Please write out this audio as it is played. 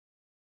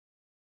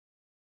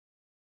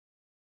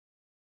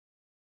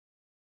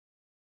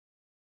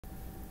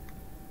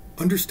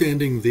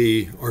Understanding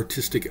the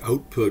artistic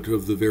output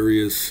of the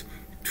various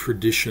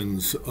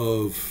traditions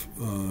of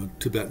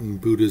Tibetan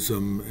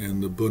Buddhism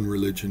and the Bön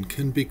religion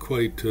can be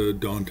quite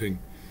daunting.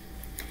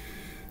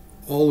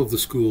 All of the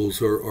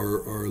schools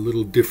are a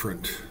little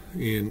different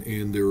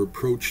in their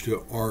approach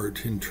to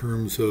art in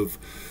terms of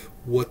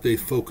what they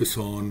focus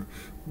on,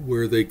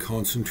 where they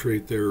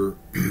concentrate their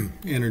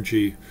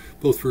energy,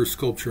 both for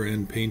sculpture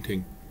and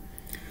painting.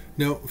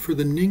 Now, for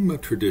the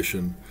Nyingma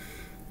tradition,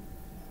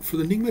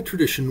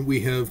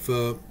 we have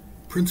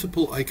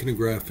principal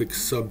iconographic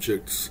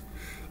subjects,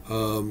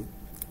 and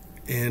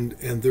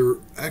they're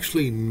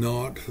actually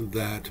not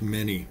that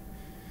many.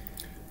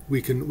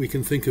 We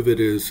can think of it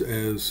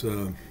as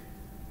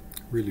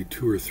really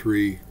two or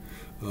three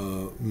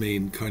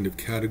main kind of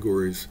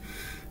categories.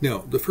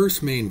 Now, the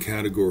first main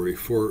category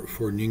for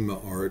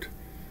Nyingma art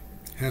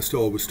has to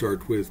always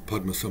start with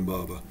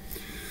Padmasambhava.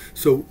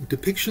 So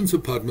depictions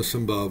of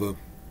Padmasambhava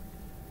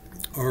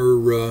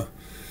are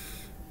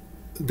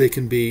they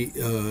can be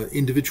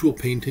individual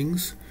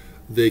paintings,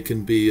 they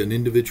can be an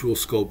individual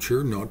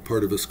sculpture, not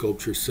part of a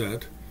sculpture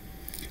set.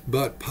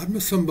 But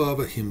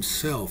Padmasambhava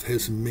himself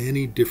has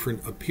many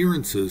different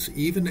appearances,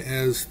 even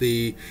as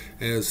the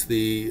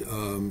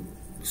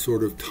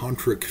sort of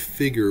tantric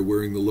figure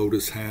wearing the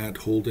lotus hat,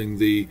 holding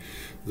the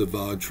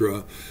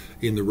vajra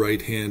in the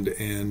right hand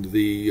and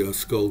the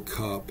skull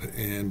cup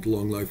and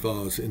long life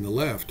vase in the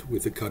left,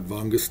 with the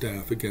kadvanga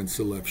staff against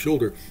the left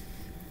shoulder.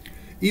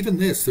 Even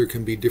this, there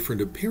can be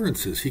different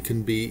appearances. He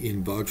can be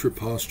in vajra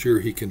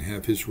posture, he can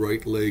have his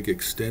right leg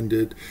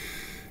extended,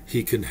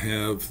 he can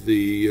have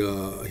he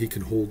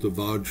can hold the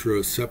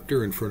vajra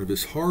scepter in front of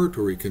his heart,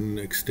 or he can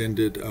extend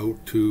it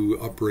out to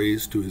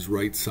upraised to his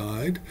right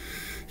side.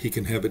 He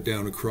can have it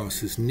down across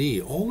his knee.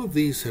 All of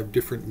these have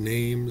different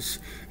names,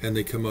 and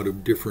they come out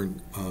of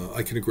different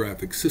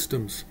iconographic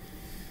systems,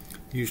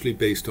 usually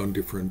based on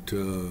different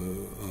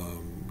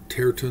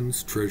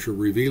tertons, treasure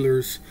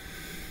revealers.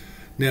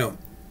 Now,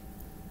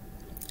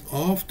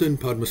 often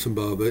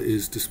Padmasambhava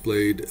is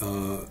displayed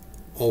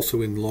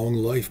also in long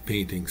life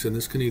paintings, and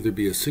this can either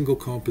be a single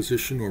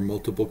composition or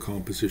multiple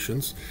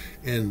compositions.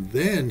 And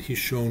then he's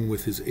shown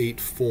with his 8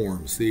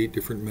 forms, the 8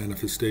 different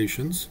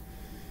manifestations.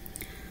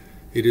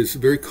 It is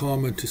very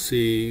common to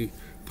see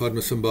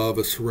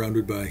Padmasambhava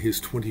surrounded by his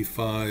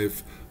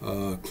 25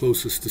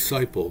 closest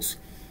disciples.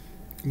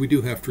 We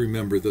do have to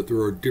remember that there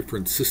are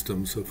different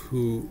systems of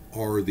who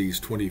are these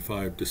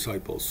 25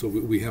 disciples. So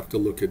we have to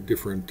look at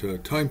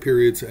different time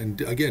periods and,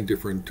 again,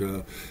 different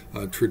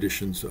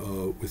traditions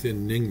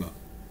within Nyingma.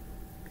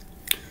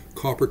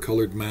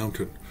 Copper-colored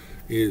mountain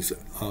is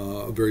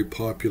a very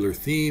popular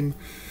theme.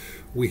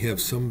 We have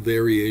some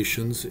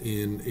variations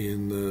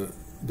in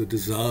the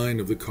design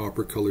of the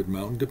copper-colored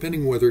mountain,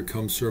 depending whether it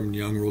comes from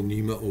Nyangro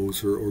Nyima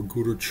Ozer or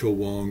Guru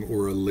Chowang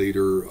or a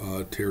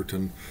later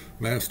Terton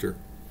master.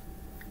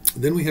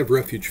 Then we have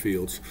refuge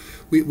fields.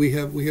 We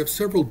have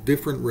several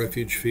different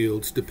refuge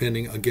fields,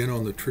 depending again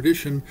on the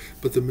tradition,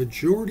 but the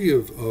majority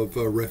of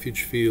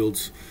refuge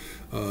fields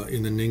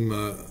in the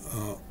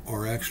Nyingma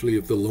are actually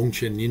of the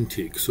Longchen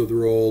Nyingtig. So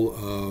they're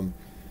all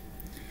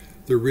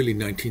they're really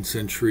 19th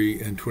century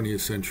and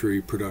 20th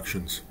century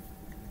productions.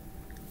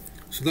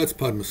 So that's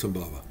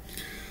Padmasambhava.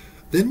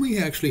 Then we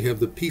actually have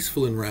the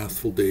peaceful and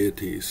wrathful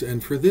deities,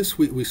 and for this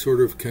we sort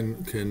of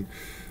can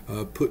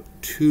put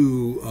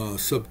 2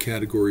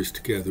 subcategories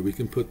together. We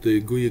can put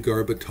the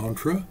Guyagarbha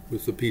Tantra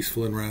with the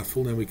peaceful and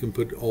wrathful, and we can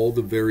put all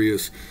the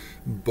various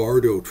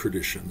Bardo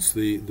traditions,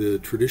 the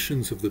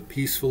traditions of the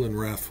peaceful and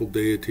wrathful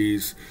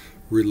deities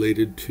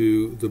related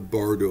to the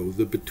Bardo,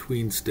 the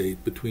between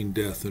state, between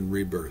death and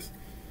rebirth.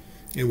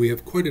 And we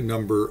have quite a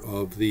number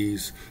of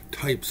these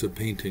types of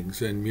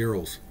paintings and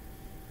murals.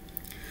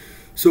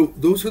 So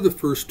those are the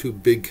first 2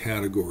 big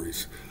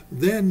categories.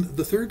 Then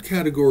the third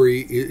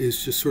category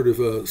is just sort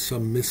of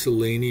some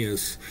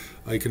miscellaneous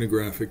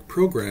iconographic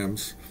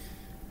programs.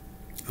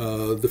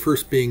 The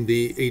first being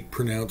the 8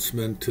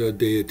 pronouncement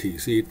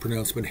deities, the 8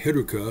 pronouncement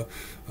Heruka,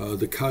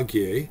 the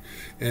Kagye,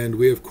 and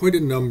we have quite a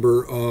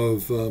number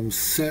of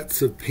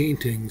sets of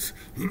paintings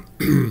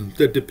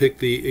that depict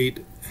the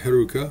 8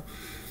 Heruka.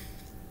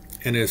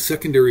 And as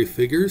secondary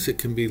figures, it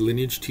can be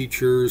lineage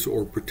teachers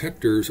or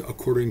protectors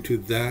according to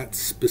that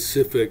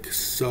specific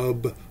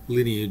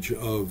sub-lineage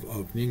of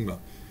Nyingma.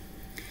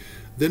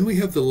 Then we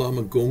have the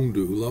Lama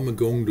Gongdu. Lama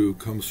Gongdu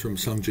comes from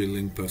Sangye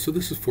Lingpa, so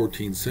this is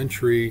 14th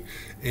century,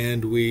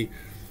 and we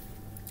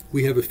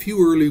have a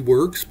few early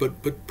works,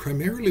 but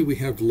primarily we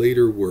have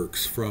later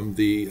works from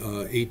the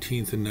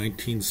 18th and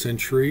 19th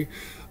century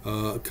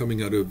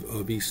coming out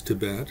of East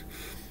Tibet.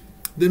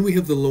 Then we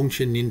have the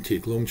Longchen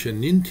Nyingtig.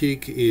 Longchen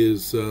Nyingtig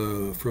is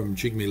from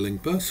Jigme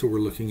Lingpa, so we're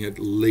looking at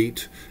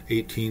late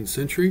 18th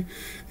century.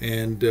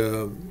 And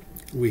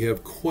we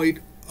have quite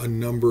a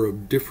number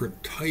of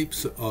different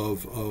types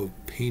of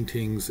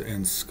paintings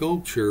and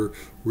sculpture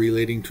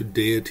relating to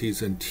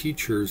deities and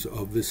teachers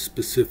of this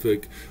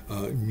specific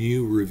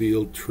new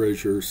revealed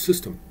treasure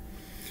system.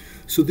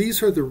 So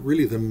these are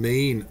really the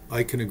main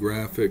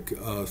iconographic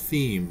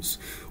themes.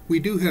 We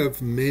do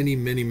have many,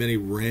 many, many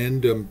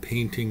random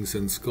paintings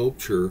and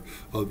sculpture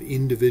of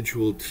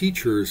individual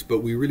teachers, but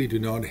we really do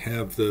not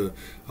have a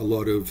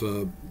lot of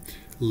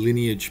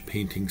lineage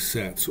painting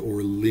sets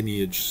or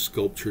lineage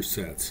sculpture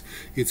sets.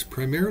 It's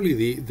primarily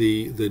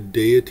the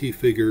deity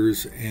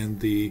figures and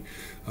the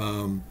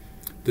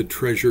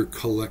treasure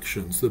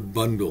collections, the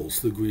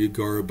bundles, the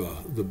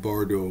Guyagarbha, the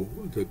Bardo,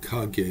 the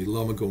Kage,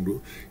 Lama Gongdu.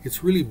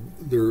 It's really,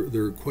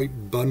 they're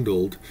quite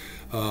bundled,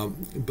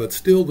 but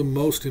still the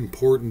most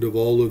important of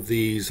all of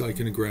these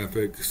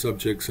iconographic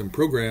subjects and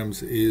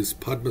programs is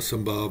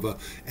Padmasambhava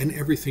and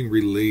everything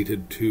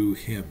related to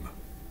him.